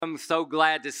I'm so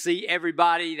glad to see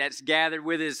everybody that's gathered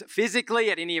with us physically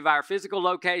at any of our physical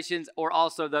locations, or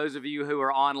also those of you who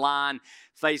are online,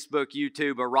 Facebook,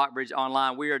 YouTube, or Rockbridge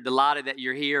Online. We are delighted that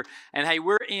you're here. And hey,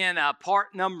 we're in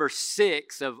part number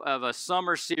 6 of a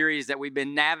summer series that we've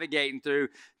been navigating through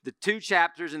the 2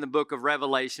 chapters in the book of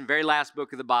Revelation, very last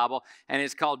book of the Bible, and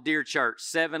it's called Dear Church.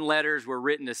 7 letters were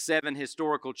written to 7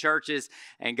 historical churches,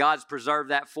 and God's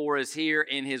preserved that for us here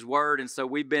in His Word. And so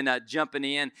we've been jumping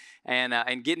in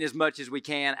and getting as much as we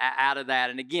can out of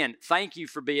that. And again, thank you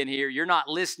for being here. You're not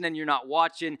listening, you're not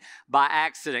watching by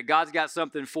accident. God's got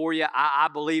something for you. I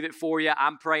believe it for you.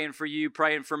 I'm praying for you,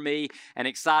 praying for me, and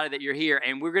excited that you're here.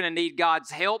 And we're going to need God's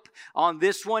help on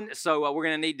this one. So we're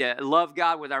going to need to love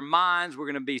God with our minds. We're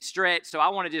going to be stretched. So I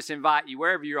want to just invite you,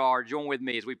 wherever you are, join with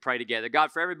me as we pray together.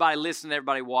 God, for everybody listening,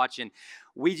 everybody watching,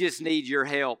 we just need your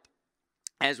help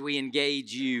as we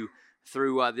engage you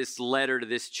through this letter to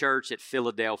this church at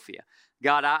Philadelphia.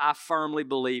 God, I firmly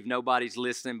believe nobody's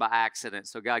listening by accident.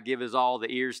 So God, give us all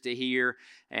the ears to hear,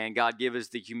 and God, give us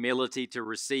the humility to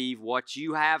receive what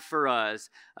you have for us,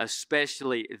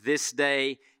 especially this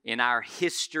day in our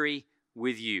history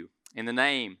with you. In the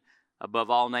name above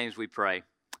all names we pray.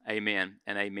 Amen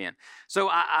and amen. So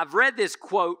I've read this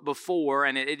quote before,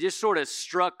 and it just sort of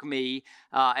struck me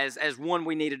as one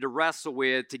we needed to wrestle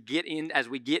with to get in as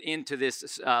we get into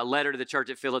this letter to the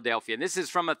church at Philadelphia. And this is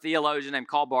from a theologian named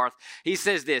Karl Barth. He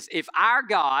says this: if our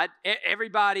God,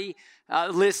 everybody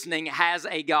listening has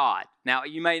a God. Now,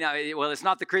 you may know, well, it's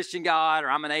not the Christian God,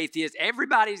 or I'm an atheist.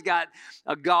 Everybody's got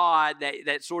a God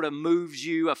that sort of moves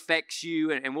you, affects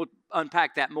you, and we'll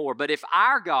unpack that more. But if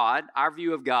our God, our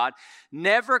view of God,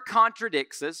 never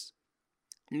contradicts us,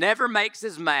 never makes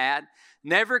us mad,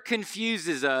 never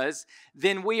confuses us,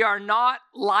 then we are not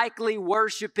likely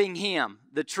worshiping Him,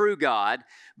 the true God,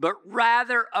 but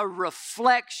rather a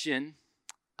reflection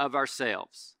of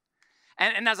ourselves.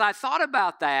 And as I thought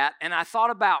about that, and I thought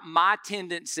about my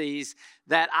tendencies,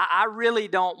 that I really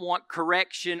don't want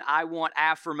correction, I want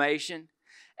affirmation.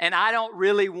 And I don't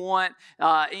really want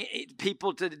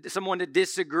someone to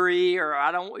disagree, or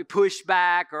I don't push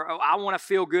back, or I want to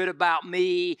feel good about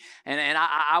me, and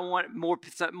I want more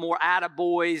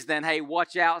attaboys than, hey,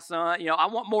 watch out, son. You know, I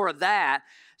want more of that.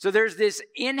 So there's this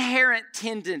inherent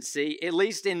tendency, at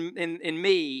least in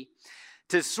me,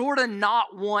 to sort of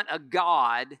not want a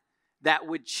God that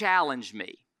would challenge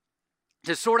me,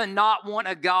 to sort of not want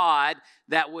a God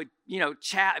that would,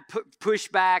 push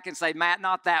back and say, Matt,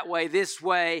 not that way, this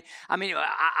way. I mean,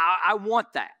 I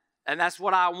want that, and that's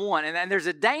what I want. And there's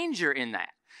a danger in that,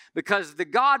 because the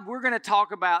God we're going to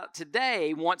talk about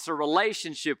today wants a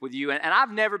relationship with you. And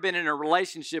I've never been in a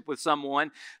relationship with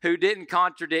someone who didn't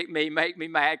contradict me, make me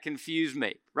mad, confuse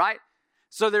me, right?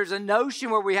 So there's a notion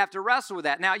where we have to wrestle with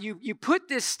that. Now, you put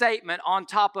this statement on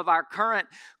top of our current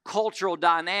cultural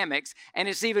dynamics, and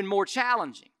it's even more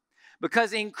challenging.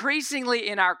 Because increasingly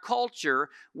in our culture,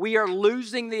 we are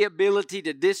losing the ability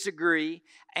to disagree,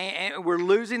 and we're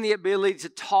losing the ability to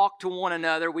talk to one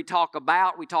another. We talk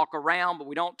about, we talk around, but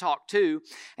we don't talk to.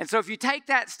 And so if you take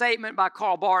that statement by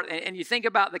Karl Barth and you think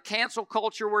about the cancel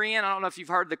culture we're in, I don't know if you've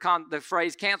heard the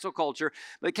phrase cancel culture,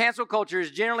 but cancel culture is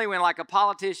generally when like a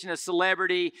politician, a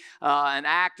celebrity, an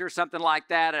actor, something like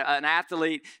that, an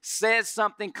athlete says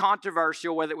something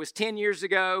controversial, whether it was 10 years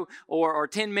ago or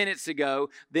 10 minutes ago,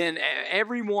 then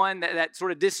everyone that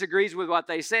sort of disagrees with what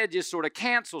they said just sort of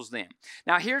cancels them.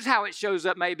 Now, here's how it shows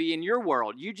up maybe in your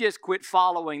world. You just quit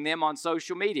following them on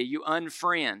social media. You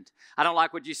unfriend. I don't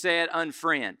like what you said,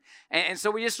 unfriend. And so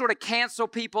we just sort of cancel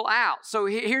people out. So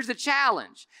here's the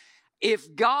challenge.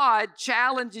 If God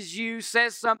challenges you,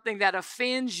 says something that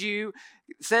offends you,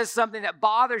 says something that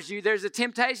bothers you, there's a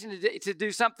temptation to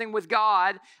do something with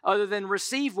God other than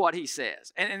receive what He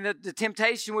says. And the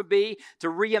temptation would be to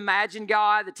reimagine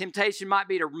God. The temptation might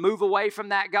be to move away from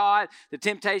that God. The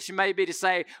temptation may be to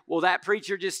say, well, that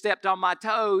preacher just stepped on my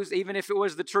toes, even if it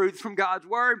was the truth from God's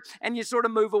Word, and you sort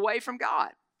of move away from God.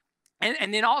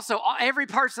 And then also, every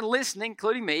person listening,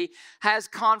 including me, has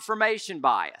confirmation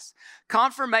bias.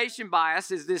 Confirmation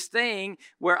bias is this thing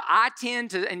where I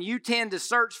tend to, and you tend to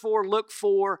search for, look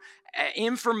for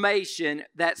information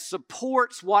that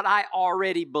supports what I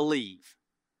already believe.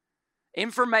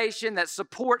 Information that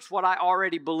supports what I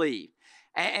already believe.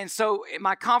 And so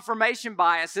my confirmation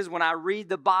bias is when I read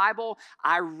the Bible,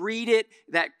 I read it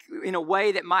that in a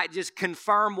way that might just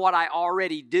confirm what I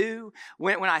already do.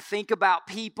 When I think about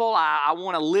people, I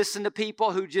want to listen to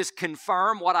people who just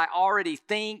confirm what I already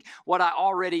think, what I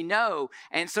already know.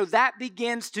 And so that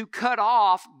begins to cut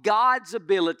off God's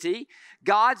ability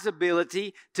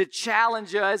to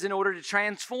challenge us in order to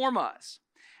transform us.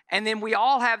 And then we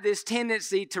all have this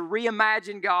tendency to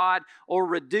reimagine God or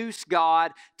reduce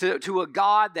God to a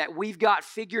God that we've got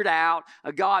figured out,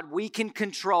 a God we can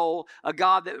control, a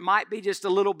God that might be just a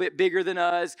little bit bigger than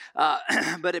us.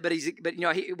 But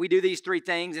we do these three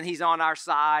things and he's on our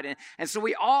side. And so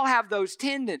we all have those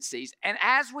tendencies. And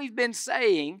as we've been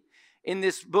saying in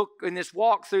this book, in this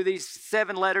walk through these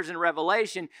 7 letters in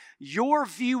Revelation, your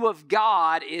view of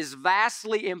God is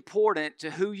vastly important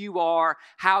to who you are,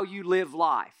 how you live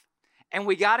life. And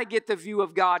we got to get the view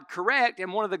of God correct.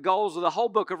 And one of the goals of the whole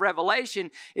book of Revelation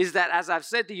is that, as I've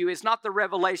said to you, it's not the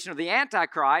revelation of the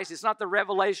Antichrist. It's not the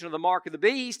revelation of the mark of the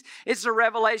beast. It's the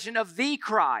revelation of the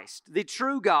Christ, the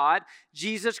true God,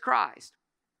 Jesus Christ.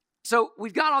 So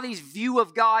we've got all these view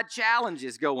of God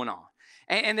challenges going on.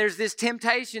 And there's this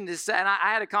temptation to say, and I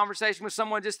had a conversation with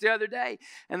someone just the other day,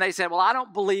 and they said, well, I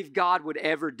don't believe God would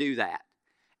ever do that.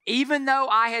 Even though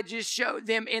I had just showed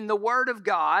them in the Word of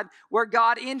God where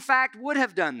God, in fact, would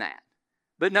have done that.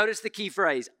 But notice the key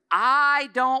phrase, I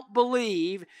don't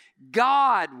believe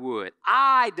God would.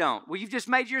 I don't. Well, you've just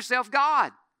made yourself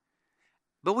God.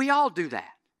 But we all do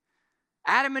that.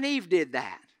 Adam and Eve did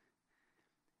that.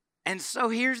 And so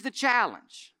here's the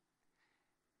challenge.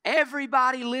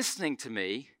 Everybody listening to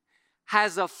me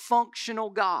has a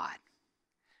functional God.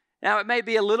 Now, it may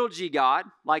be a little g God,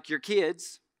 like your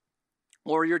kids,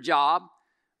 or your job,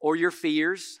 or your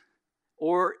fears,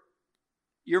 or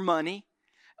your money,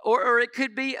 or it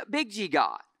could be a big G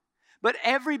God. But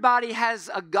everybody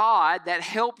has a God that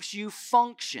helps you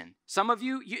function. Some of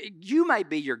you may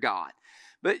be your God,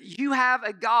 but you have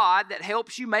a God that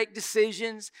helps you make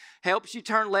decisions, helps you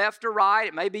turn left or right.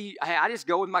 It may be, hey, I just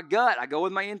go with my gut. I go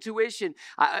with my intuition.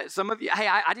 Some of you, hey,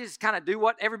 I just kind of do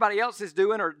what everybody else is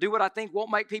doing or do what I think won't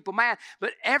make people mad.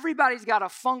 But everybody's got a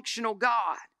functional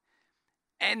God.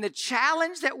 And the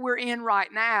challenge that we're in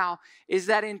right now is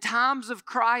that in times of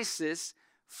crisis,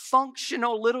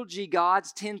 functional little g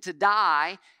gods tend to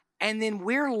die, and then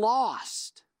we're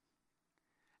lost.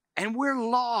 And we're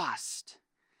lost.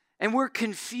 And we're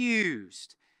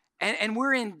confused. And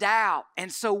we're in doubt.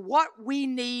 And so what we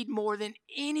need more than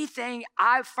anything,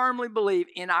 I firmly believe,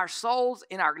 in our souls,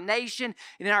 in our nation,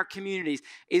 and in our communities,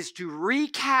 is to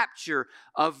recapture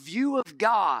a view of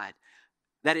God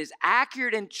that is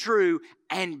accurate and true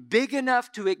and big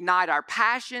enough to ignite our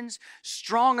passions,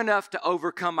 strong enough to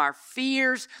overcome our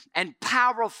fears, and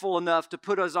powerful enough to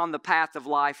put us on the path of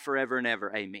life forever and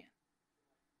ever. Amen.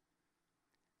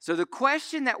 So the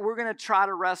question that we're going to try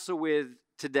to wrestle with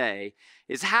today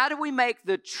is, how do we make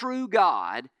the true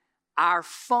God our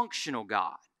functional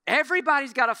God?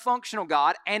 Everybody's got a functional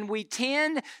God, and we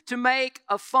tend to make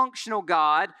a functional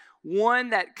God one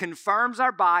that confirms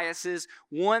our biases,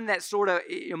 one that sort of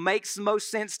makes the most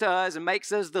sense to us and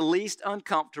makes us the least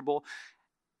uncomfortable.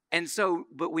 And so,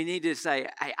 but we need to say,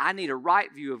 hey, I need a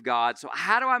right view of God. So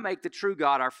how do I make the true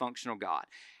God our functional God?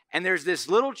 And there's this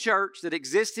little church that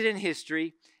existed in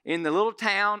history in the little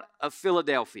town of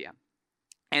Philadelphia.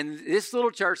 And this little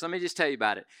church, let me just tell you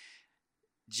about it.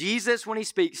 Jesus, when he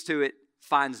speaks to it,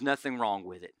 finds nothing wrong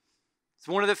with it. It's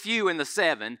one of the few in the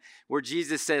 7 where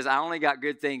Jesus says, I only got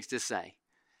good things to say.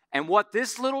 And what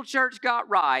this little church got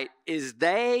right is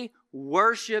they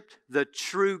worshiped the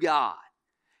true God.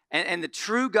 And the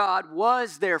true God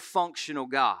was their functional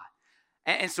God.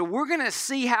 And so we're going to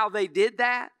see how they did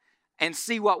that and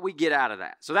see what we get out of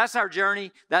that. So that's our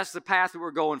journey. That's the path that we're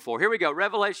going for. Here we go.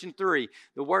 Revelation 3,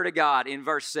 the Word of God in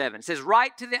verse 7. It says,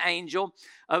 write to the angel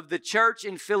of the church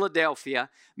in Philadelphia.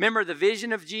 Remember, the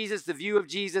vision of Jesus, the view of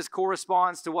Jesus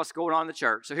corresponds to what's going on in the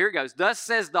church. So here it goes. Thus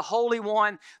says the Holy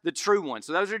One, the true one.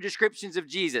 So those are descriptions of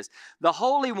Jesus. The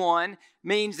Holy One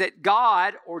means that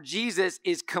God or Jesus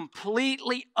is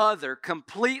completely other,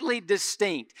 completely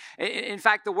distinct. In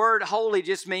fact, the word holy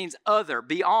just means other,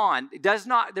 beyond. There's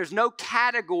no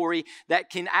category that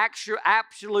can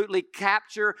absolutely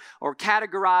capture or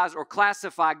categorize or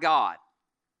classify God.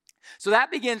 So that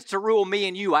begins to rule me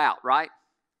and you out, right?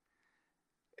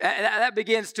 That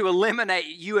begins to eliminate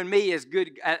you and me as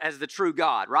good as the true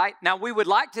God, right? Now, we would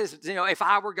like to, if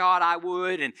I were God, I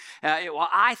would. And, well,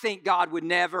 I think God would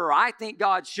never, or I think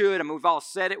God should. I mean, we've all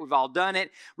said it. We've all done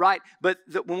it, right? But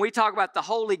when we talk about the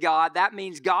holy God, that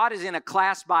means God is in a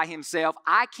class by himself.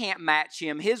 I can't match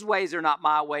him. His ways are not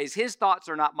my ways. His thoughts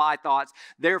are not my thoughts.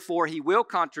 Therefore, he will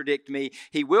contradict me.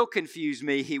 He will confuse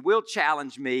me. He will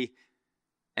challenge me.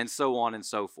 and so on and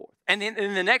so forth. And then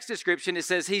in the next description, it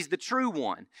says he's the true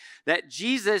one, that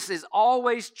Jesus is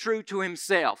always true to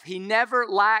himself. He never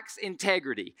lacks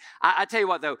integrity. I tell you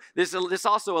what, though, this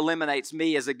also eliminates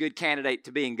me as a good candidate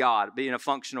to being God, being a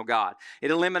functional God.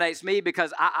 It eliminates me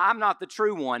because I'm not the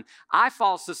true one. I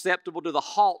fall susceptible to the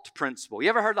HALT principle. You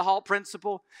ever heard the HALT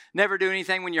principle? Never do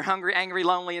anything when you're hungry, angry,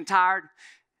 lonely, and tired.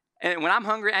 And when I'm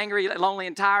hungry, angry, lonely,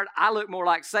 and tired, I look more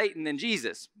like Satan than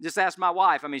Jesus. Just ask my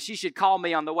wife. I mean, she should call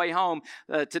me on the way home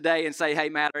today and say, hey,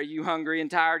 Matt, are you hungry and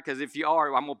tired? Because if you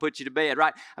are, I'm going to put you to bed,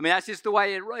 right? I mean, that's just the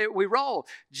way we roll.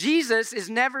 Jesus is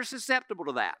never susceptible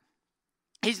to that.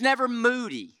 He's never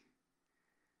moody.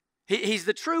 He's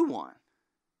the true one.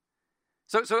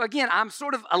 So again, I'm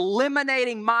sort of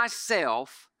eliminating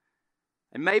myself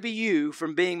and maybe you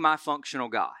from being my functional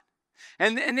God.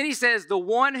 And then he says, the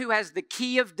one who has the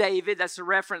key of David, that's a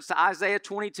reference to Isaiah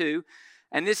 22.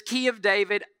 And this key of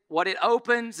David, what it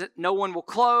opens, no one will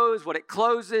close. What it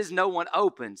closes, no one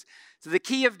opens. So the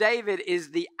key of David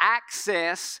is the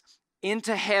access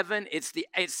into heaven. It's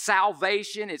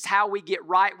salvation. It's how we get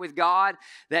right with God,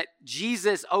 that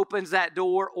Jesus opens that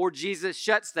door or Jesus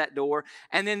shuts that door.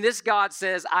 And then this God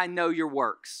says, I know your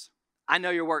works. I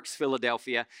know your works,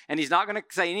 Philadelphia. And he's not going to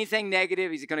say anything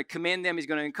negative. He's going to commend them. He's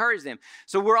going to encourage them.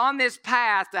 So we're on this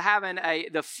path to having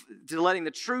to letting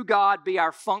the true God be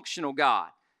our functional God.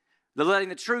 Letting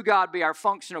the true God be our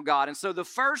functional God. And so the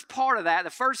first part of that, the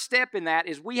first step in that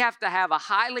is we have to have a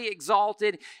highly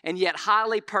exalted and yet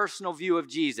highly personal view of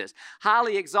Jesus.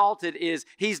 Highly exalted is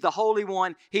he's the Holy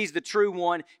One. He's the true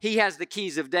one. He has the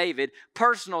keys of David.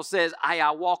 Personal says, I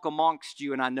walk amongst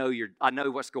you and I know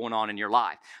what's going on in your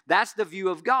life. That's the view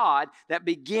of God that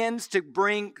begins to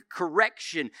bring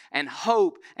correction and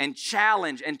hope and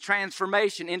challenge and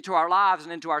transformation into our lives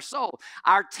and into our soul.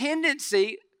 Our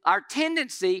tendency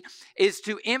is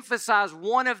to emphasize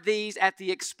one of these at the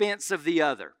expense of the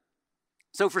other.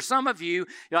 So for some of you,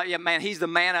 you're like, yeah, man, he's the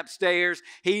man upstairs.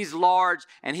 He's large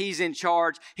and he's in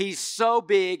charge. He's so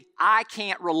big, I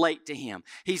can't relate to him.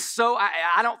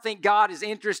 I don't think God is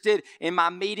interested in my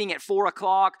meeting at 4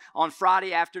 o'clock on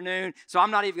Friday afternoon, so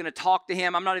I'm not even going to talk to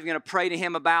him. I'm not even going to pray to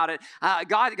him about it.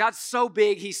 God's so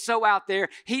big. He's so out there.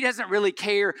 He doesn't really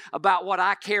care about what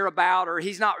I care about, or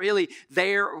he's not really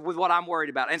there with what I'm worried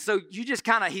about. And so you just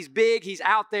he's big, he's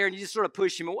out there, and you just sort of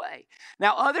push him away.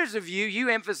 Now, others of you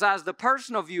emphasize the personal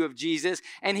view of Jesus,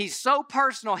 and he's so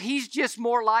personal, he's just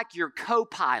more like your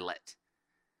co-pilot.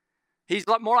 He's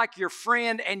more like your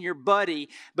friend and your buddy,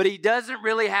 but he doesn't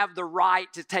really have the right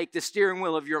to take the steering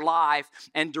wheel of your life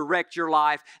and direct your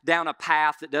life down a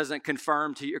path that doesn't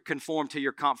conform to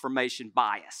your confirmation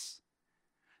bias.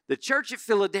 The church at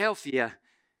Philadelphia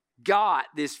got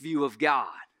this view of God.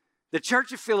 The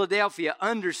church of Philadelphia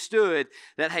understood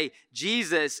that, hey,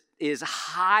 Jesus is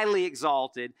highly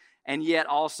exalted, and yet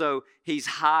also he's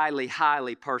highly,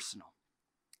 highly personal.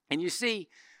 And you see,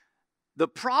 the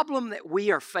problem that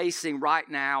we are facing right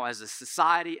now as a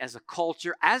society, as a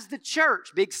culture, as the church,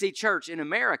 Big C Church in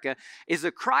America, is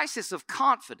a crisis of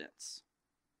confidence.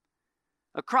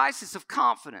 A crisis of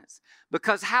confidence.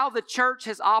 Because how the church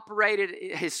has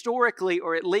operated historically,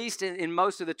 or at least in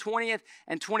most of the 20th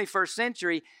and 21st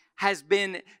century, has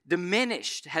been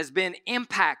diminished, has been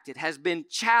impacted, has been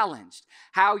challenged.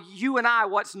 How you and I,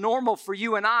 what's normal for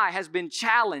you and I, has been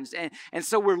challenged. And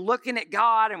so we're looking at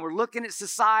God and we're looking at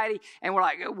society and we're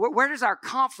like, where is our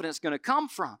confidence going to come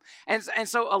from? And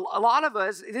so a lot of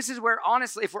us, this is where,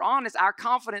 honestly, if we're honest, our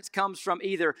confidence comes from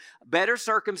either better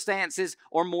circumstances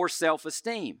or more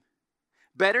self-esteem.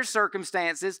 Better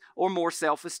circumstances or more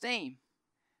self-esteem.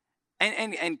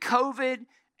 And COVID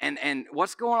and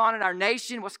what's going on in our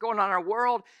nation, what's going on in our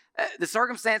world, the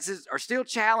circumstances are still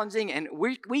challenging, and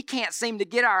we can't seem to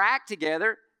get our act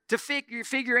together to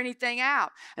figure anything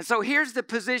out. And so here's the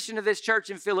position of this church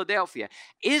in Philadelphia.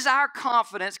 Is our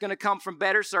confidence going to come from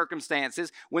better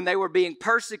circumstances when they were being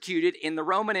persecuted in the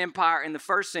Roman Empire in the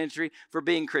first century for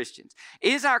being Christians?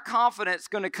 Is our confidence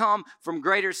going to come from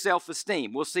greater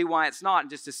self-esteem? We'll see why it's not in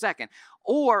just a second.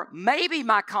 Or maybe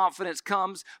my confidence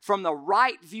comes from the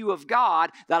right view of God,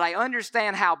 that I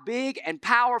understand how big and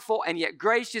powerful and yet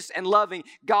gracious and loving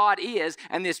God is.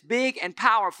 And this big and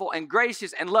powerful and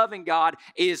gracious and loving God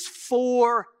is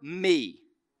for me.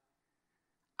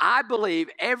 I believe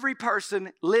every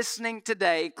person listening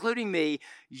today, including me,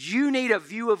 you need a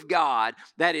view of God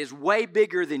that is way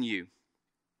bigger than you.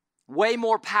 Way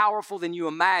more powerful than you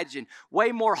imagine.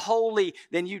 Way more holy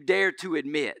than you dare to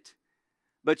admit.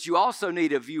 But you also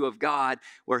need a view of God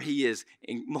where he is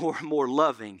more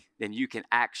loving than you can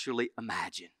actually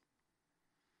imagine.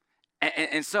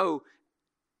 And so,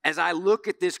 as I look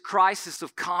at this crisis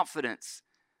of confidence,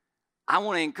 I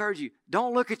want to encourage you,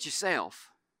 don't look at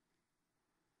yourself.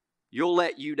 You'll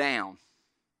let you down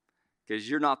because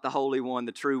you're not the Holy One,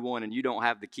 the true one, and you don't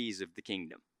have the keys of the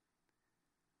kingdom.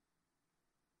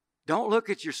 Don't look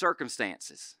at your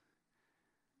circumstances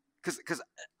because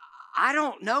I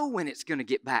don't know when it's going to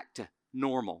get back to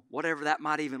normal, whatever that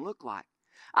might even look like.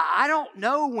 I don't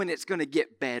know when it's going to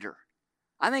get better.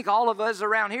 I think all of us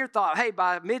around here thought, hey,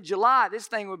 by mid-July, this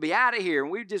thing would be out of here,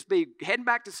 and we'd just be heading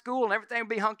back to school, and everything would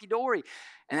be hunky-dory.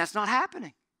 And that's not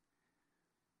happening.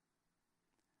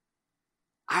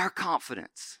 Our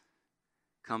confidence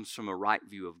comes from a right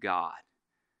view of God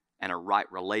and a right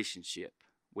relationship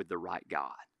with the right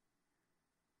God.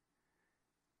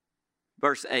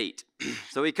 Verse 8.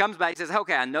 So he comes back and says,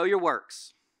 okay, I know your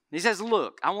works. And he says,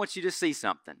 look, I want you to see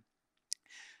something.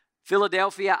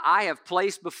 Philadelphia, I have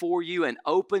placed before you an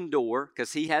open door,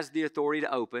 because he has the authority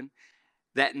to open,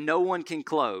 that no one can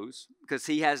close, because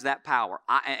he has that power.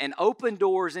 And open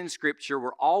doors in Scripture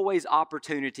were always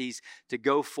opportunities to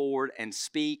go forward and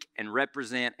speak and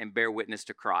represent and bear witness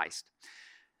to Christ.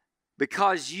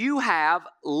 Because you have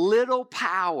little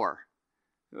power.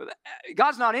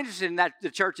 God's not interested in that the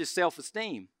church's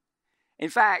self-esteem. In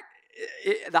fact,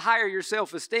 the higher your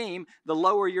self-esteem, the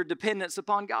lower your dependence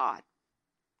upon God.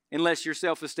 Unless your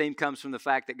self-esteem comes from the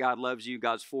fact that God loves you,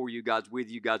 God's for you, God's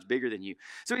with you, God's bigger than you.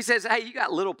 So he says, hey, you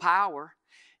got little power,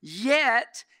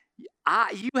 yet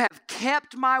you have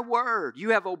kept my word.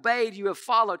 You have obeyed, you have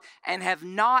followed, and have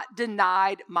not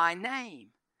denied my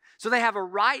name. So they have a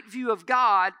right view of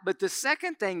God, but the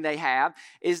second thing they have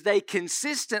is they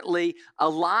consistently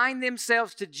align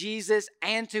themselves to Jesus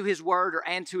and to his word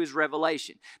and to his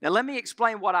revelation. Now let me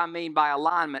explain what I mean by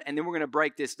alignment, and then we're going to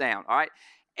break this down, all right?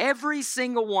 Every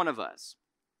single one of us,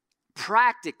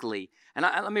 practically, and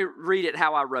let me read it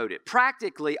how I wrote it.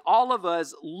 Practically, all of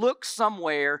us look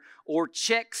somewhere or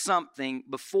check something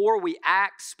before we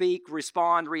act, speak,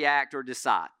 respond, react, or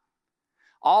decide.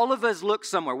 All of us look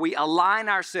somewhere. We align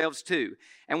ourselves to,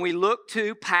 and we look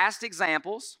to past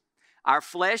examples, our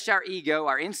flesh, our ego,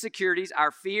 our insecurities, our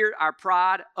fear, our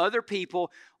pride, other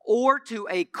people, or to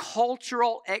a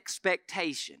cultural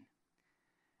expectation.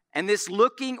 And this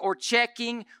looking or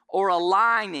checking or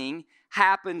aligning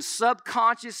happens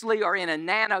subconsciously or in a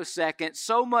nanosecond,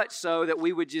 so much so that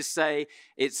we would just say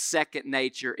it's second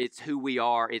nature, it's who we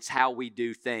are, it's how we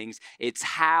do things, it's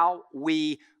how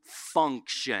we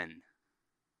function.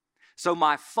 So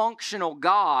my functional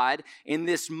God in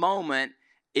this moment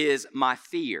is my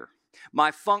fear.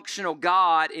 My functional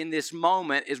God in this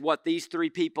moment is what these three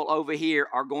people over here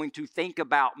are going to think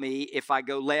about me if I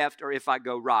go left or if I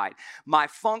go right. My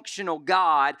functional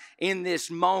God in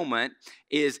this moment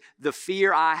is the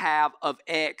fear I have of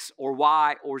X or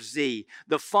Y or Z.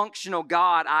 The functional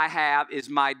God I have is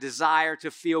my desire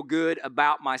to feel good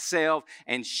about myself,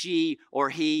 and she or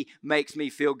he makes me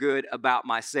feel good about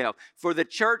myself. For the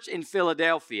church in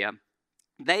Philadelphia,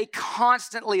 they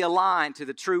constantly align to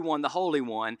the true one, the Holy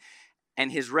One, and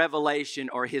his revelation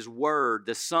or his word,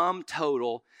 the sum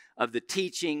total of the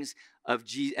teachings of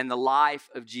Jesus and the life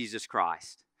of Jesus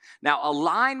Christ. Now,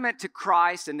 alignment to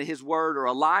Christ and to his word, or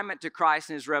alignment to Christ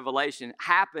and his revelation,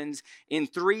 happens in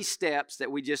three steps that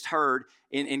we just heard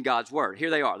in God's word. Here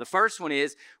they are. The first one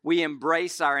is we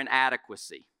embrace our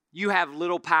inadequacy. You have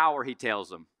little power, he tells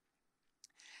them.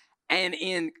 And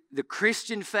in the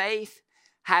Christian faith,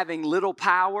 having little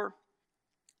power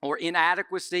or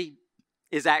inadequacy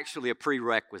is actually a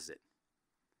prerequisite.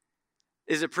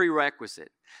 Is a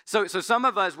prerequisite. So some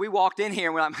of us, we walked in here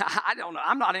and we're like, I don't know,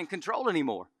 I'm not in control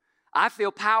anymore. I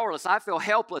feel powerless. I feel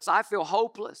helpless. I feel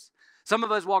hopeless. Some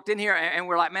of us walked in here and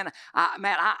we're like,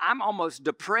 I'm almost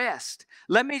depressed.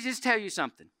 Let me just tell you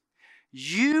something.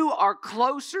 You are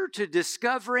closer to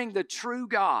discovering the true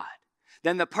God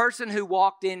than the person who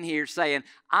walked in here saying,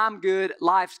 I'm good,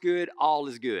 life's good, all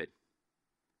is good.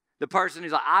 The person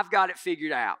who's like, I've got it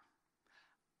figured out.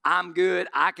 I'm good,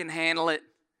 I can handle it.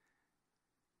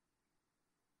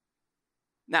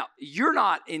 Now, you're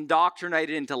not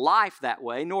indoctrinated into life that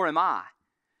way, nor am I.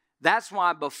 That's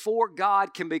why before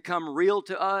God can become real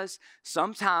to us,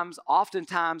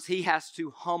 oftentimes, he has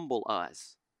to humble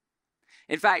us.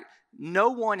 In fact, no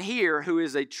one here who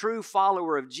is a true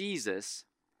follower of Jesus,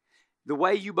 the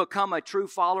way you become a true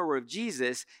follower of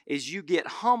Jesus is you get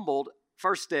humbled,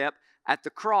 first step, at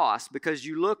the cross, because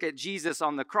you look at Jesus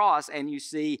on the cross and you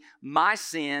see my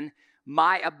sin,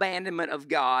 my abandonment of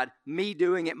God, me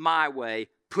doing it my way,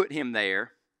 put him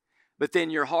there. But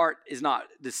then your heart is not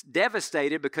just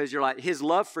devastated because you're like, his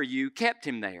love for you kept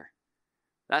him there.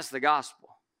 That's the gospel.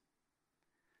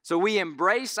 So we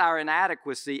embrace our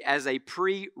inadequacy as a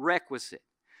prerequisite.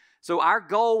 So our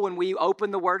goal when we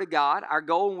open the Word of God, our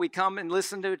goal when we come and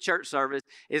listen to a church service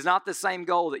is not the same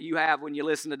goal that you have when you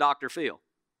listen to Dr. Phil,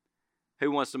 who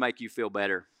wants to make you feel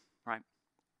better, right?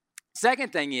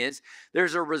 Second thing is,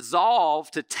 there's a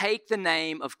resolve to take the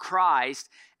name of Christ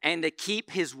and to keep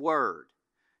His word.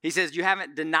 He says, you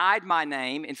haven't denied my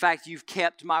name. In fact, you've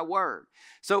kept my word.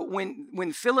 So when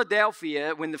the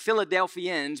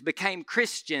Philadelphians became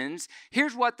Christians,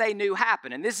 here's what they knew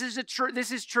happened. And this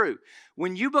is true.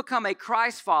 When you become a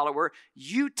Christ follower,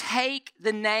 you take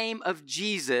the name of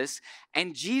Jesus,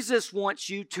 and Jesus wants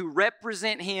you to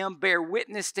represent Him, bear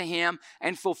witness to Him,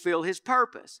 and fulfill His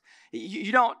purpose.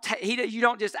 You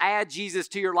don't just add Jesus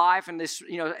to your life, and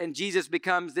and Jesus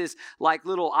becomes this like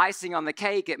little icing on the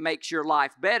cake. It makes your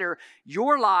life better.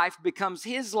 Your life becomes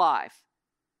His life.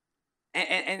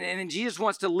 And Jesus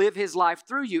wants to live His life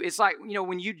through you. It's like,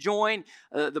 when you join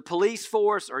the police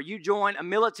force or you join a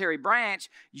military branch,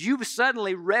 you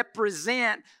suddenly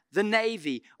represent the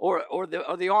Navy or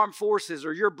the armed forces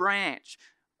or your branch.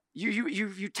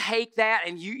 You take that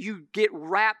and you get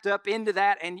wrapped up into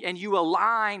that and you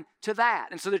align to that.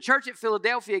 And so the church at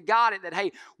Philadelphia got it that,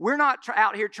 hey, we're not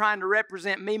out here trying to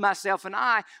represent me, myself, and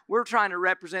I. We're trying to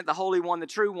represent the Holy One, the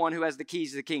true one who has the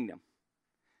keys to the kingdom.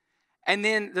 And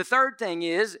then the third thing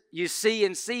is you see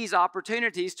and seize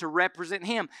opportunities to represent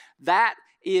Him. That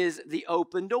is the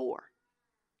open door.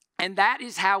 And that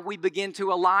is how we begin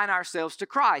to align ourselves to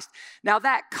Christ. Now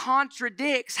that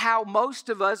contradicts how most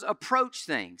of us approach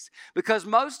things. Because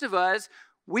most of us,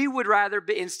 we would rather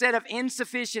be, instead of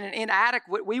insufficient and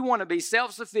inadequate, we want to be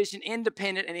self-sufficient,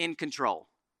 independent, and in control.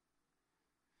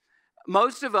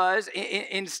 Most of us,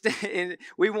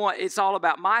 it's all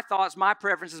about my thoughts, my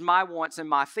preferences, my wants, and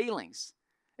my feelings.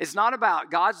 It's not about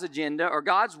God's agenda or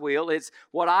God's will. It's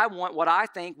what I want, what I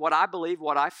think, what I believe,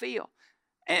 what I feel.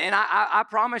 And I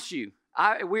promise you,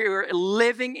 we're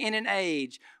living in an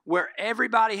age where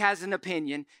everybody has an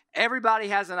opinion, everybody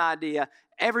has an idea,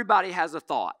 everybody has a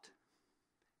thought.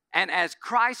 And as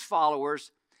Christ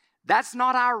followers, that's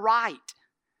not our right.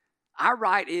 Our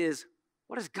right is,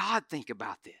 what does God think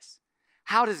about this?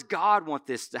 How does God want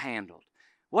this to handled?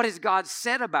 What has God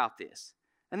said about this?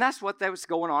 And that's what was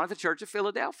going on at the Church of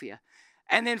Philadelphia.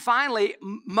 And then finally,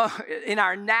 in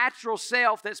our natural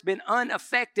self that's been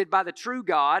unaffected by the true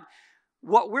God,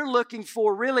 what we're looking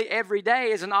for really every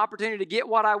day is an opportunity to get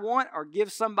what I want or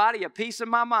give somebody a piece of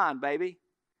my mind, baby.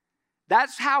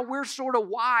 That's how we're sort of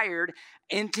wired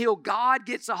until God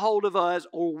gets a hold of us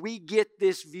or we get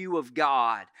this view of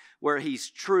God where He's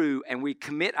true and we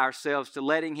commit ourselves to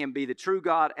letting Him be the true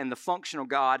God and the functional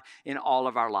God in all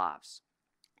of our lives.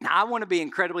 Now, I want to be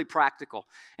incredibly practical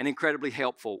and incredibly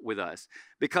helpful with us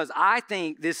because I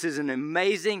think this is an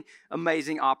amazing,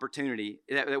 amazing opportunity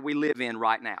that we live in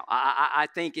right now. I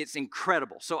think it's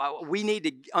incredible. So we need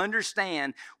to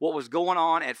understand what was going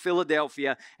on at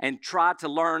Philadelphia and try to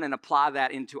learn and apply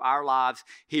that into our lives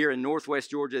here in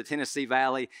Northwest Georgia, the Tennessee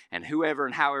Valley, and whoever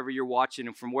and however you're watching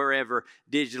and from wherever,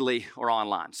 digitally or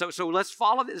online. So let's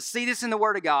follow this, see this in the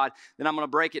Word of God, then I'm going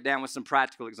to break it down with some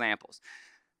practical examples.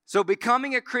 So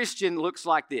becoming a Christian looks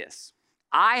like this.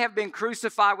 I have been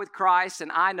crucified with Christ and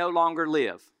I no longer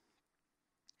live.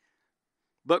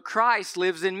 But Christ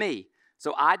lives in me.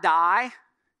 So I die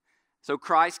so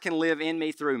Christ can live in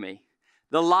me through me.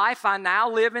 The life I now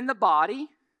live in the body,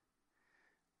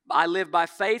 I live by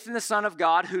faith in the Son of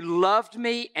God who loved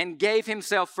me and gave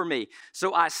Himself for me.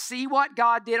 So I see what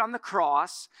God did on the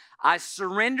cross. I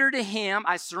surrender to Him.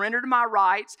 I surrender to my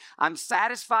rights. I'm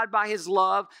satisfied by His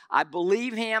love. I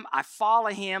believe Him. I follow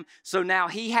Him. So now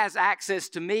He has access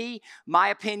to me. My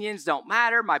opinions don't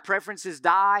matter. My preferences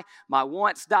die. My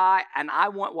wants die. And I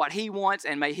want what He wants,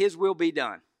 and may His will be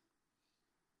done.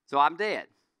 So I'm dead.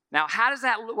 Now, how does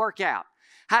that work out?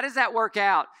 How does that work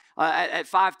out at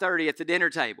 5:30 at the dinner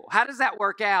table? How does that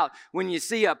work out when you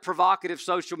see a provocative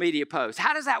social media post?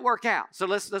 How does that work out? So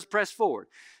let's press forward.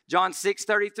 John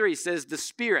 6:33 says the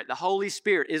Spirit, the Holy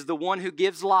Spirit, is the one who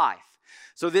gives life.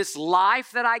 So this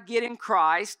life that I get in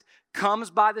Christ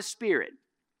comes by the Spirit.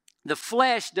 The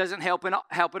flesh doesn't help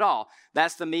at all.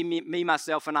 That's the me,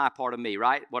 myself, and I part of me,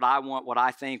 right? What I want, what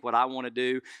I think, what I want to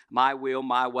do, my will,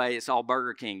 my way. It's all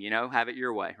Burger King, have it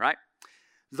your way, right?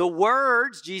 The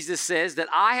words, Jesus says, that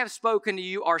I have spoken to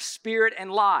you are spirit and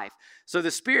life. So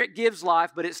the Spirit gives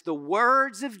life, but it's the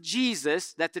words of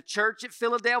Jesus that the church at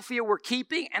Philadelphia were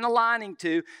keeping and aligning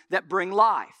to that bring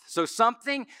life. So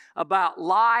something about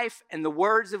life and the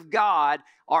words of God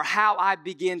are how I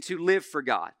begin to live for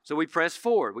God. So we press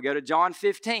forward. We go to John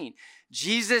 15.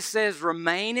 Jesus says,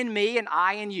 remain in me and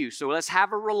I in you. So let's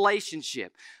have a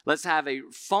relationship. Let's have a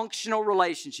functional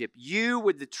relationship. You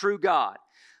with the true God.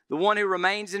 The one who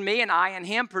remains in me and I in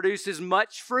him produces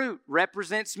much fruit,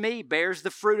 represents me, bears the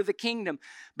fruit of the kingdom.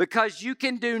 Because you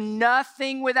can do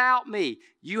nothing without me.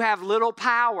 You have little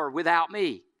power without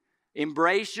me.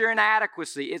 Embrace your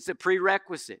inadequacy. It's a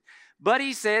prerequisite. But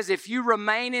he says, if you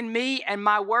remain in me and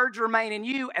my words remain in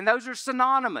you, and those are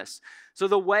synonymous. So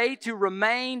the way to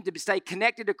remain, to stay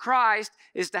connected to Christ,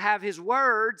 is to have his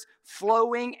words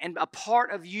flowing and a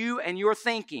part of you and your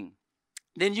thinking.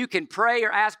 Then you can pray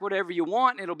or ask whatever you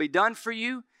want, and it'll be done for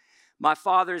you. My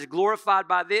Father is glorified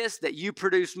by this, that you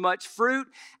produce much fruit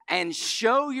and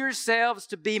show yourselves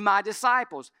to be my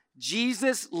disciples.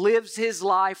 Jesus lives his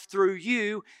life through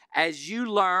you as you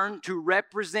learn to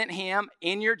represent him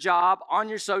in your job, on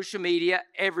your social media,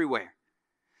 everywhere.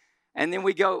 And then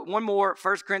we go one more,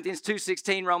 1 Corinthians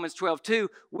 2:16, Romans 12:2.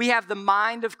 We have the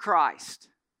mind of Christ.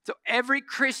 So every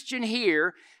Christian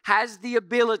here has the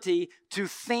ability to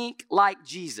think like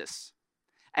Jesus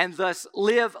and thus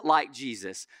live like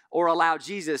Jesus, or allow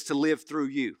Jesus to live through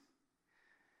you.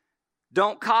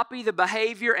 Don't copy the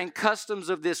behavior and customs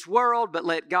of this world, but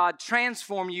let God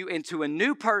transform you into a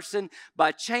new person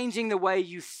by changing the way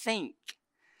you think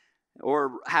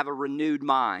or have a renewed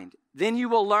mind. Then you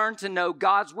will learn to know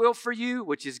God's will for you,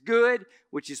 which is good,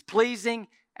 which is pleasing,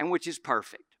 and which is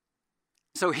perfect.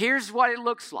 So here's what it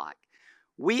looks like.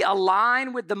 We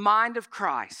align with the mind of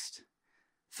Christ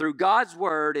through God's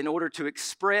word in order to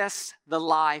express the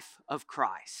life of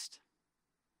Christ.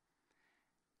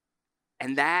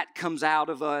 And that comes out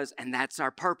of us, and that's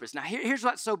our purpose. Now, here's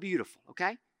what's so beautiful,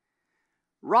 okay?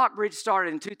 Rockbridge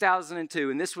started in 2002,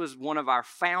 and this was one of our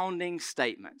founding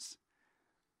statements.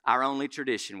 Our only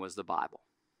tradition was the Bible.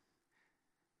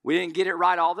 We didn't get it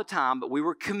right all the time, but we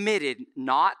were committed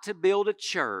not to build a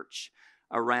church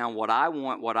around what I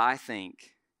want, what I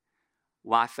think,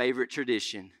 my favorite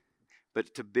tradition,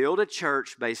 but to build a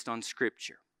church based on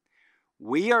Scripture.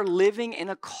 We are living in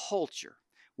a culture,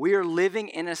 we are living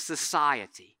in a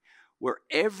society where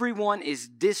everyone is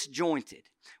disjointed,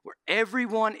 where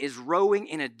everyone is rowing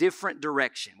in a different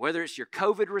direction, whether it's your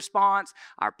COVID response,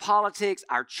 our politics,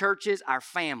 our churches, our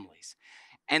families.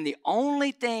 And the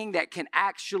only thing that can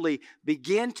actually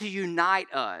begin to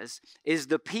unite us is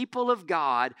the people of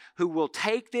God who will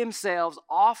take themselves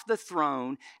off the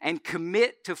throne and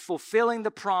commit to fulfilling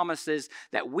the promises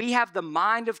that we have the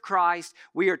mind of Christ,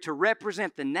 we are to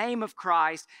represent the name of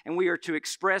Christ, and we are to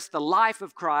express the life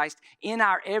of Christ in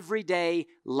our everyday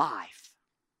life.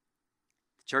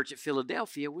 The church at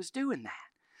Philadelphia was doing that.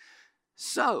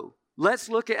 So let's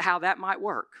look at how that might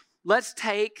work. Let's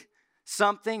take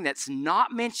something that's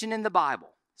not mentioned in the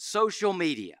Bible, social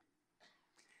media.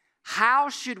 How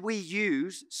should we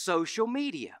use social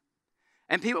media?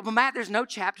 And people, but Matt, there's no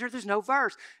chapter, there's no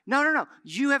verse. No.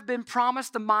 You have been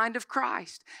promised the mind of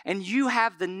Christ, and you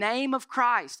have the name of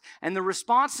Christ and the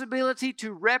responsibility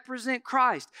to represent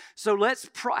Christ. So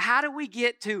how do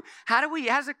we,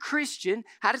 as a Christian,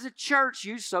 how does a church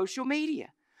use social media?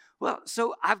 Well,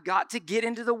 so I've got to get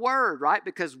into the Word, right?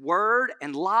 Because Word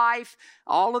and life,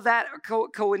 all of that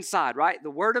coincide, right? The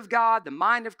Word of God, the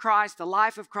mind of Christ, the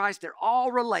life of Christ, they're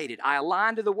all related. I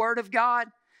align to the Word of God.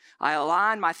 I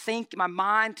align my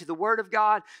mind to the Word of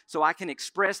God so I can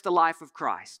express the life of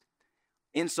Christ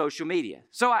in social media.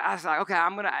 So I was like, okay,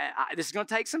 this is going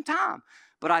to take some time.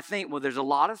 But I think, well, there's a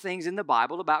lot of things in the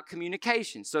Bible about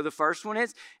communication. So the first one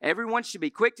is everyone should be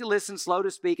quick to listen, slow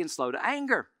to speak, and slow to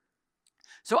anger.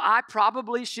 So I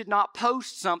probably should not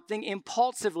post something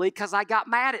impulsively because I got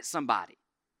mad at somebody.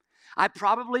 I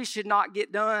probably should not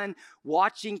get done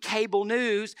watching cable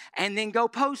news and then go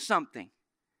post something.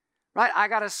 Right? I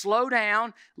got to slow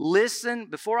down, listen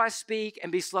before I speak,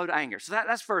 and be slow to anger. So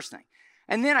that's first thing.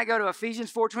 And then I go to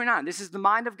Ephesians 4:29. This is the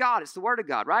mind of God. It's the Word of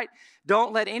God, right?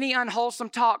 Don't let any unwholesome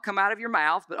talk come out of your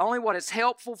mouth, but only what is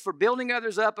helpful for building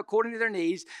others up according to their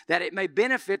needs, that it may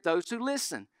benefit those who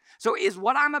listen. So is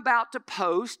what I'm about to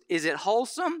post, is it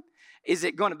wholesome? Is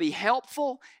it going to be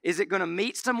helpful? Is it going to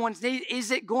meet someone's need? Is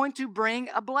it going to bring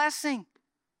a blessing?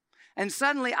 And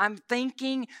suddenly I'm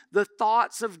thinking the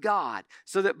thoughts of God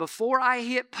so that before I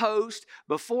hit post,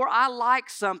 before I like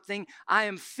something, I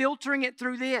am filtering it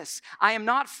through this. I am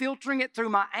not filtering it through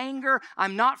my anger.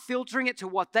 I'm not filtering it to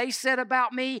what they said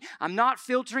about me. I'm not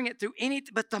filtering it through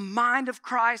anything, but the mind of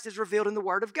Christ is revealed in the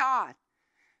Word of God.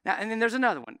 Now, and then there's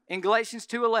another one. In Galatians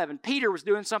 2:11, Peter was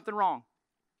doing something wrong.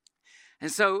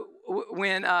 And so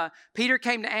when Peter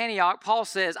came to Antioch, Paul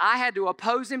says, I had to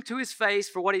oppose him to his face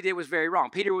for what he did was very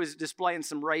wrong. Peter was displaying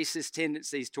some racist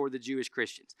tendencies toward the Jewish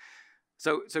Christians.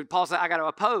 So Paul said, I got to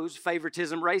oppose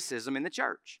favoritism, racism in the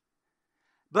church.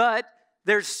 But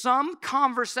there's some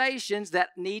conversations that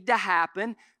need to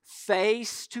happen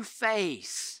face to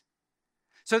face.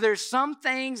 So there's some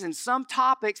things and some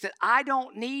topics that I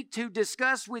don't need to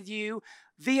discuss with you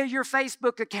via your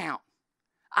Facebook account.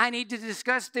 I need to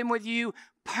discuss them with you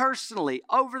personally,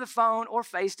 over the phone or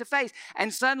face to face.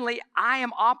 And suddenly I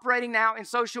am operating now in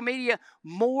social media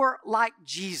more like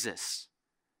Jesus.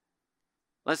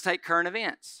 Let's take current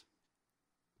events.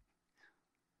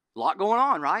 A lot going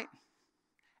on, right?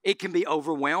 It can be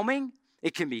overwhelming.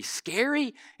 It can be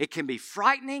scary. It can be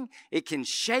frightening. It can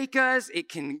shake us. It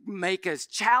can make us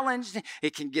challenged.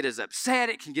 It can get us upset.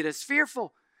 It can get us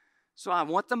fearful. So I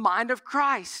want the mind of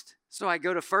Christ. So I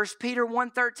go to 1 Peter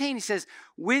 1:13. He says,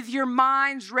 with your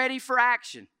minds ready for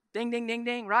action. Ding, ding, ding,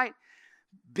 ding, right?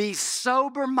 Be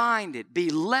sober-minded.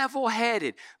 Be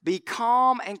level-headed. Be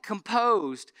calm and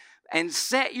composed. And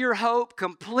set your hope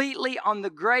completely on the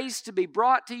grace to be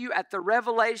brought to you at the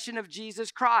revelation of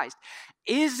Jesus Christ.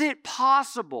 Is it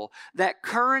possible that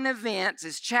current events,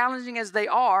 as challenging as they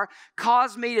are,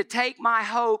 cause me to take my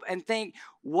hope and think,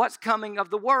 what's coming of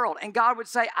the world? And God would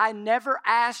say, I never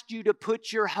asked you to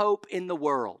put your hope in the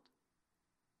world.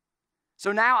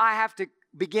 So now I have to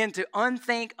begin to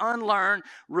unthink, unlearn,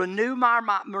 renew my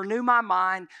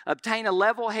mind, obtain a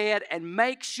level head, and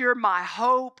make sure my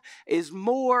hope is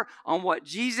more on what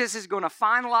Jesus is going to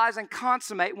finalize and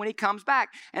consummate when he comes back.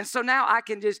 And so now I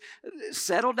can just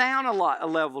settle down a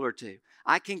level or two.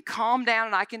 I can calm down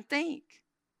and I can think.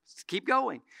 Let's keep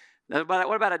going.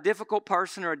 What about a difficult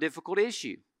person or a difficult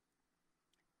issue?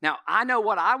 Now, I know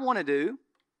what I want to do.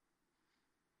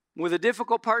 With a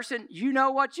difficult person, you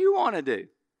know what you want to do.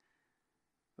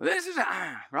 This is,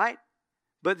 right?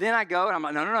 But then I go and I'm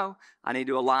like, no. I need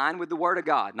to align with the Word of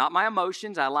God. Not my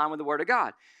emotions, I align with the Word of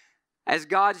God. As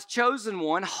God's chosen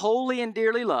one, holy and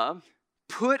dearly loved,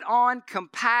 put on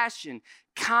compassion,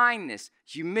 kindness,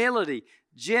 humility,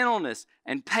 gentleness,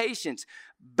 and patience,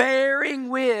 bearing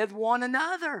with one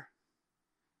another.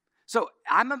 So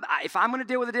if I'm going to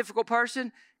deal with a difficult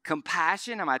person,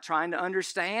 compassion, am I trying to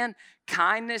understand?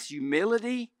 Kindness,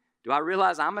 humility, do I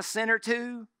realize I'm a sinner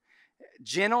too?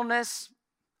 Gentleness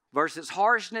versus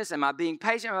harshness. Am I being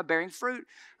patient? Am I bearing fruit?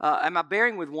 Am I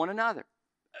bearing with one another?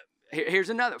 Here's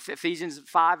another, Ephesians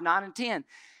 5, 9, and 10.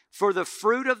 For the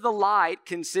fruit of the light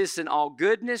consists in all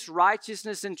goodness,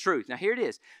 righteousness, and truth. Now here it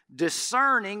is.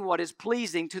 Discerning what is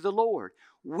pleasing to the Lord.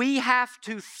 We have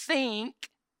to think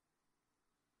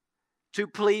to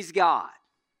please God.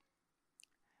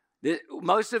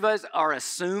 Most of us are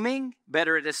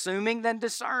better at assuming than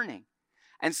discerning.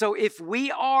 And so if we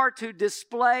are to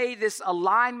display this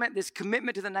alignment, this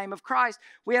commitment to the name of Christ,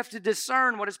 we have to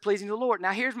discern what is pleasing to the Lord.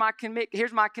 Now, here's my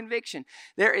conviction.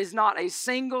 There is not a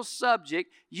single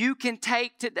subject you can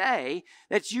take today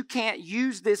that you can't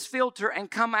use this filter and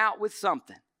come out with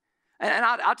something. And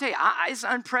I'll tell you, it's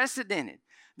unprecedented.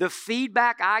 The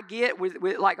feedback I get with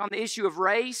like on the issue of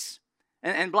race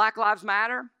and Black Lives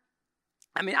Matter.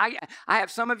 I mean, I have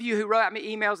some of you who wrote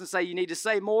me emails and say, you need to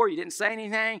say more. You didn't say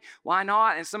anything. Why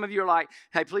not? And some of you are like,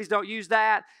 hey, please don't use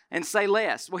that and say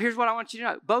less. Well, here's what I want you to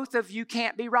know. Both of you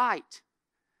can't be right.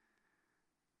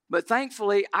 But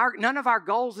thankfully, none of our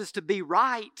goals is to be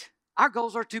right. Our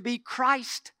goals are to be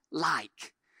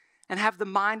Christ-like and have the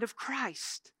mind of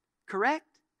Christ. Correct?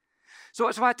 So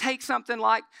I take something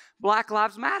like Black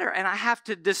Lives Matter and I have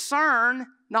to discern,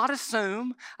 not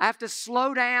assume. I have to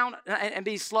slow down and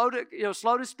be slow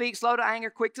to speak, slow to anger,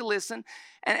 quick to listen.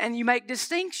 And you make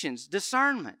distinctions,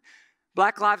 discernment.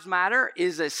 Black Lives Matter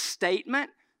is a statement.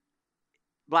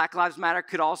 Black Lives Matter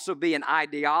could also be an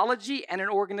ideology and an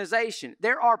organization.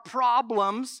 There are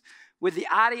problems with the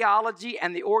ideology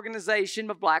and the organization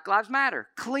of Black Lives Matter.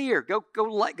 Clear. Go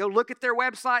look at their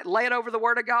website, lay it over the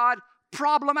Word of God.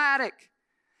 Problematic.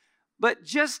 But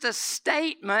just a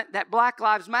statement that Black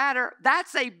Lives Matter,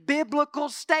 that's a biblical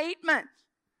statement.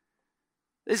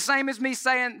 The same as me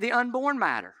saying the unborn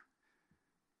matter.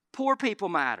 Poor people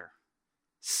matter.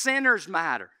 Sinners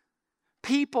matter.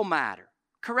 People matter.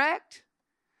 Correct?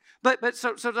 But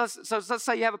so let's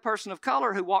say you have a person of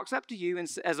color who walks up to you and,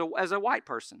 as a white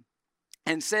person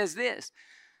and says this,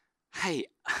 hey,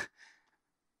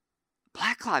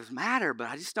 Black Lives Matter, but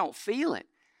I just don't feel it.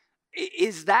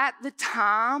 Is that the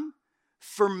time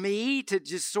for me to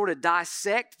just sort of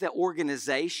dissect the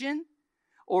organization,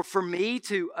 or for me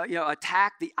to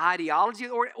attack the ideology,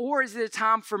 or is it a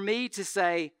time for me to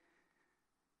say,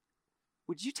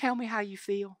 would you tell me how you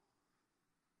feel?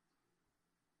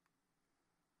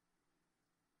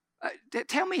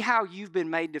 Tell me how you've been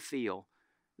made to feel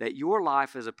that your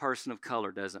life as a person of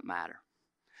color doesn't matter.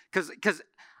 Because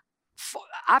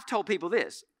I've told people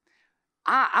this.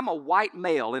 I'm a white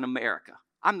male in America.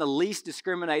 I'm the least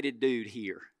discriminated dude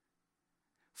here.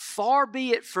 Far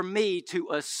be it from me to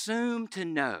assume to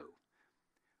know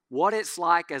what it's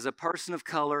like as a person of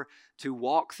color to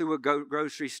walk through a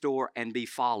grocery store and be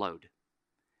followed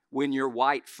when your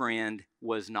white friend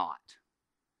was not.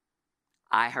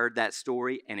 I heard that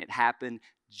story, and it happened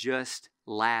just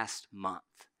last month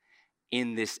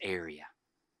in this area.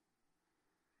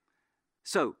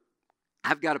 So,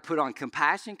 I've got to put on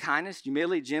compassion, kindness,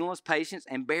 humility, gentleness, patience,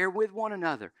 and bear with one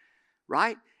another,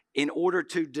 right? In order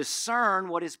to discern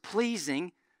what is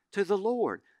pleasing to the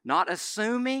Lord. Not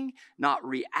assuming, not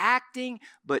reacting,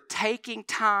 but taking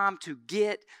time to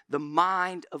get the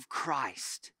mind of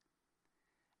Christ.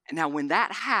 Now, when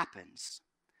that happens,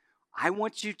 I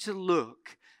want you to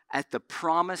look at the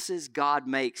promises God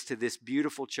makes to this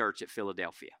beautiful church at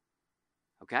Philadelphia.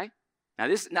 Okay? Now,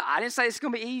 I didn't say it's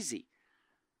going to be easy.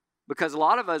 Because a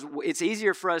lot of us, it's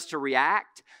easier for us to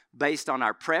react based on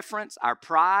our preference, our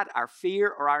pride, our fear,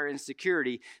 or our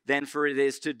insecurity than for it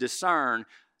is to discern,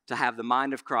 to have the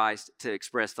mind of Christ, to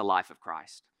express the life of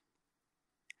Christ.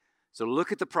 So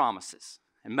look at the promises,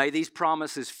 and may these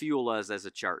promises fuel us as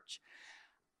a church.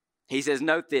 He says,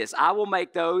 note this, I will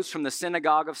make those from the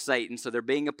synagogue of Satan, so they're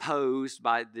being opposed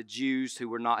by the Jews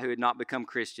who had not become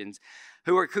Christians,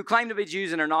 who claim to be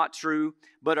Jews and are not true,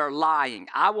 but are lying.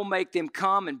 I will make them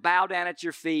come and bow down at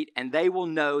your feet, and they will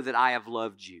know that I have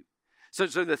loved you. So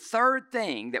the third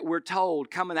thing that we're told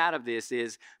coming out of this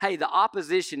is, hey, the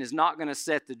opposition is not going to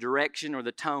set the direction or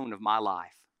the tone of my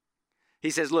life. He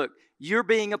says, look, you're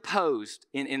being opposed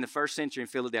in the first century in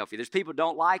Philadelphia. There's people who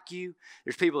don't like you.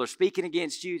 There's people who are speaking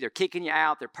against you. They're kicking you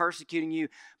out. They're persecuting you.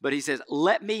 But he says,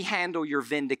 let me handle your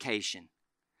vindication.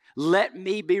 Let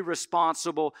me be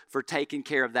responsible for taking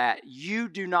care of that. You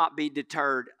do not be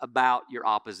deterred about your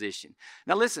opposition.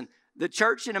 Now listen, the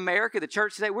church in America, the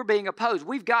church today, we're being opposed.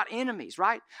 We've got enemies,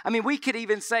 right? I mean, we could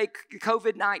even say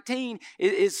COVID-19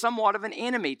 is somewhat of an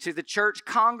enemy to the church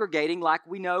congregating like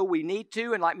we know we need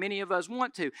to and like many of us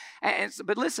want to.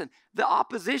 But listen, the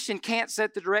opposition can't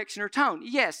set the direction or tone.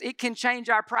 Yes, it can change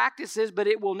our practices, but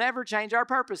it will never change our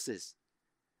purposes.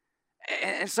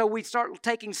 And so we start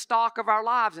taking stock of our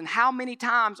lives. And how many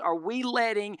times are we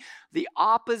letting the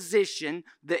opposition,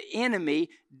 the enemy,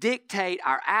 dictate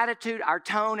our attitude, our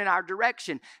tone, and our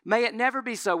direction? May it never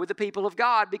be so with the people of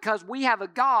God, because we have a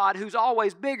God who's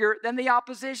always bigger than the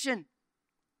opposition.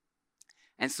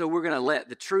 And so we're going to let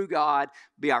the true God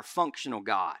be our functional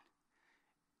God.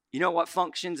 You know what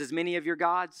functions as many of your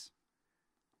gods?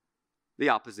 The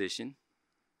opposition.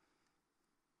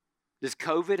 Does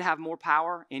COVID have more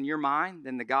power in your mind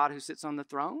than the God who sits on the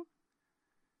throne?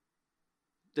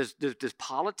 Does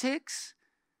politics?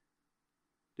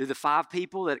 Do the 5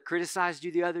 people that criticized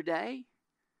you the other day?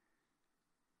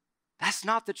 That's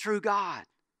not the true God.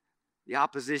 The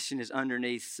opposition is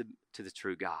underneath to the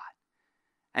true God.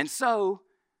 And so,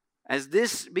 as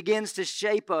this begins to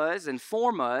shape us and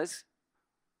form us,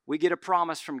 we get a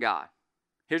promise from God.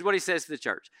 Here's what he says to the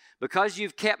church. Because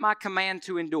you've kept my command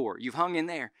to endure, you've hung in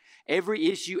there. Every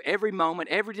issue, every moment,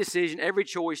 every decision, every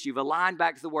choice, you've aligned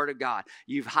back to the Word of God.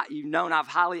 You've known I've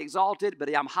highly exalted,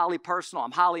 but I'm highly personal.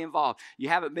 I'm highly involved. You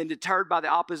haven't been deterred by the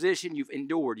opposition. You've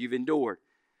endured. You've endured.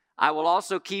 I will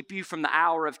also keep you from the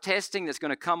hour of testing that's going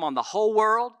to come on the whole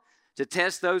world to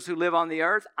test those who live on the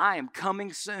earth. I am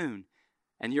coming soon,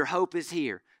 and your hope is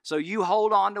here. So you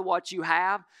hold on to what you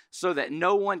have so that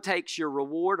no one takes your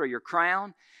reward or your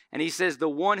crown. And he says, the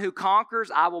one who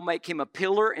conquers, I will make him a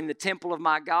pillar in the temple of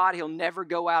my God. He'll never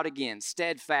go out again.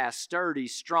 Steadfast, sturdy,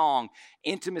 strong,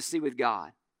 intimacy with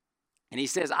God. And he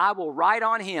says, I will write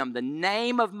on him the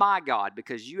name of my God,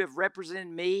 because you have represented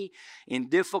me in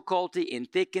difficulty, in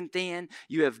thick and thin.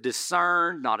 You have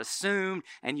discerned, not assumed,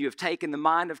 and you have taken the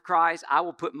mind of Christ. I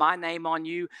will put my name on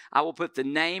you. I will put the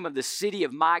name of the city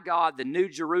of my God, the new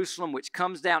Jerusalem, which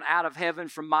comes down out of heaven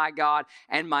from my God,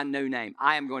 and my new name.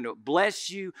 I am going to bless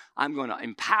you. I'm going to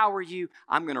empower you.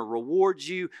 I'm going to reward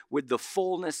you with the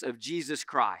fullness of Jesus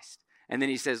Christ. And then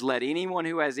he says, let anyone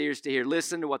who has ears to hear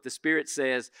listen to what the Spirit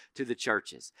says to the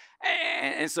churches.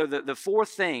 And so the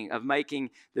fourth thing of making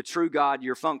the true God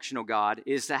your functional God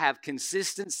is to have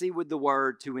consistency with the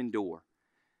Word to endure.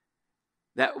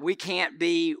 That we can't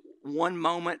be one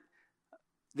moment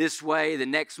this way, the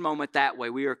next moment that way.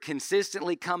 We are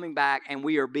consistently coming back, and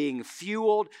we are being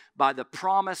fueled by the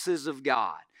promises of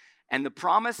God. And the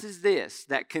promise is this,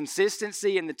 that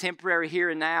consistency in the temporary here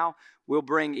and now will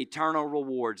bring eternal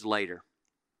rewards later.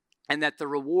 And that the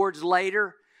rewards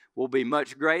later will be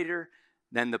much greater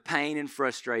than the pain and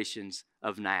frustrations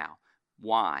of now.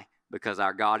 Why? Because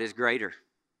our God is greater.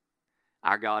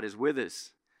 Our God is with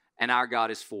us. And our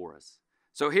God is for us.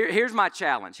 So here's my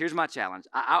challenge.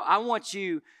 I want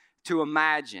you to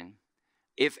imagine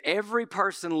if every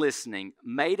person listening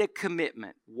made a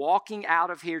commitment, walking out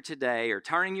of here today or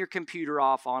turning your computer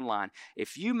off online,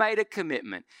 if you made a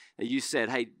commitment that you said,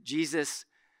 hey, Jesus,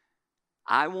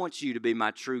 I want you to be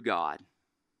my true God,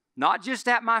 not just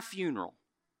at my funeral.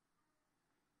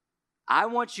 I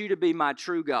want you to be my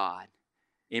true God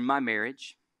in my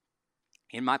marriage,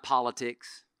 in my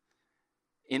politics,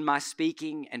 in my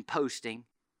speaking and posting,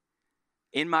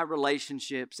 in my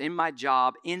relationships, in my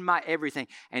job, in my everything.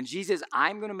 And Jesus,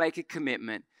 I'm going to make a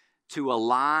commitment to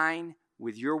align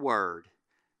with your word,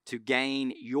 to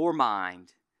gain your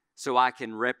mind so I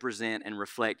can represent and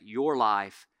reflect your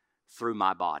life through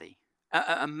my body.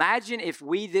 Imagine if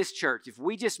we, this church, if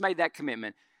we just made that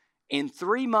commitment, in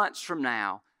 3 months from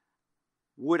now,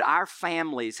 would our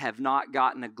families have not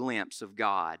gotten a glimpse of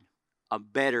God, a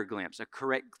better glimpse, a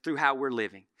correct, through how we're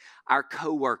living? Our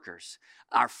coworkers,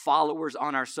 our followers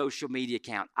on our social media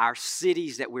account, our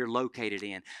cities that we're located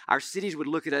in. Our cities would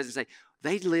look at us and say,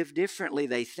 they live differently,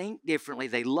 they think differently,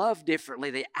 they love differently,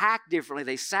 they act differently,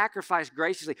 they sacrifice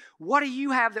graciously. What do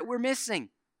you have that we're missing?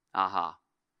 Aha,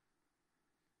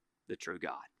 the true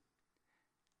God.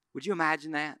 Would you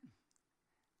imagine that?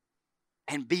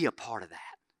 And be a part of that.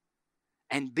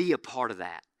 And be a part of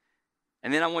that.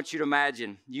 And then I want you to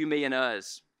imagine, you, me, and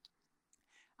us.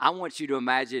 I want you to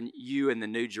imagine you in the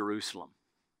New Jerusalem.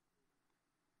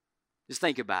 Just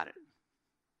think about it.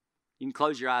 You can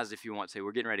close your eyes if you want to.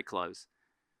 We're getting ready to close.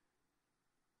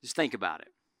 Just think about it.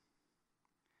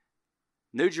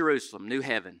 New Jerusalem, new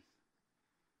heaven.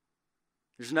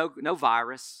 There's no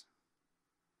virus.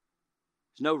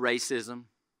 There's no racism.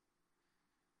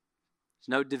 There's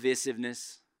no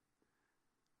divisiveness.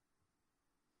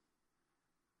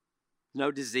 There's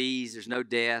no disease. There's no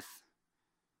death.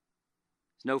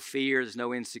 There's no fear. There's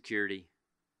no insecurity.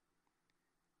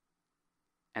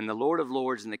 And the Lord of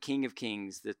Lords and the King of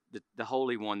Kings, the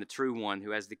Holy One, the true One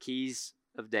who has the keys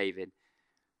of David,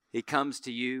 he comes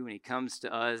to you and he comes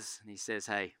to us and he says,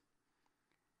 hey,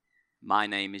 my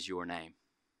name is your name.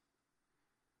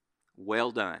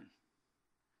 Well done,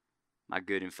 my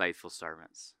good and faithful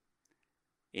servants.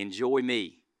 Enjoy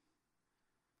me.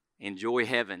 Enjoy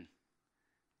heaven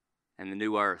and the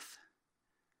new earth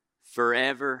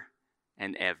forever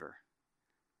and ever.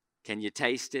 Can you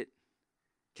taste it?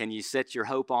 Can you set your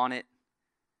hope on it?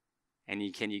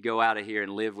 And can you go out of here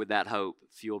and live with that hope,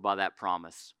 fueled by that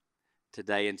promise,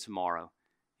 today and tomorrow,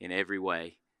 in every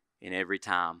way, in every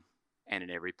time, and in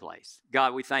every place?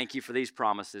 God, we thank you for these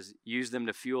promises. Use them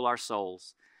to fuel our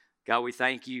souls. God, we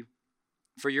thank you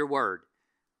for your word,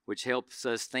 which helps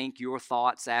us think your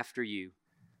thoughts after you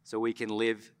so we can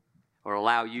live or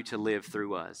allow you to live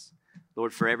through us.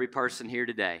 Lord, for every person here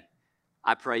today,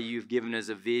 I pray you've given us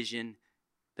a vision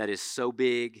that is so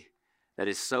big, that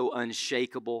is so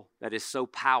unshakable, that is so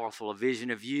powerful, a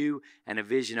vision of you and a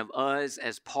vision of us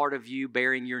as part of you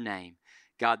bearing your name.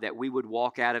 God, that we would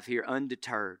walk out of here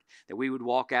undeterred, that we would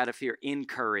walk out of here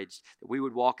encouraged, that we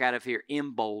would walk out of here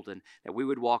emboldened, that we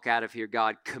would walk out of here,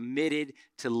 God, committed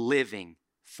to living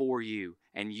for you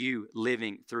and you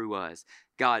living through us.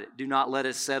 God, do not let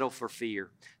us settle for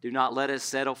fear. Do not let us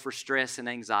settle for stress and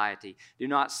anxiety. Do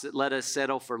not let us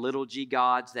settle for little g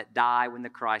gods that die when the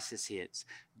crisis hits.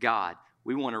 God,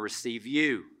 we want to receive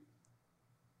you,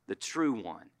 the true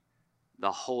one,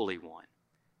 the Holy One,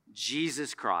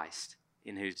 Jesus Christ,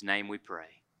 in whose name we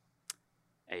pray.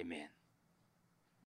 Amen.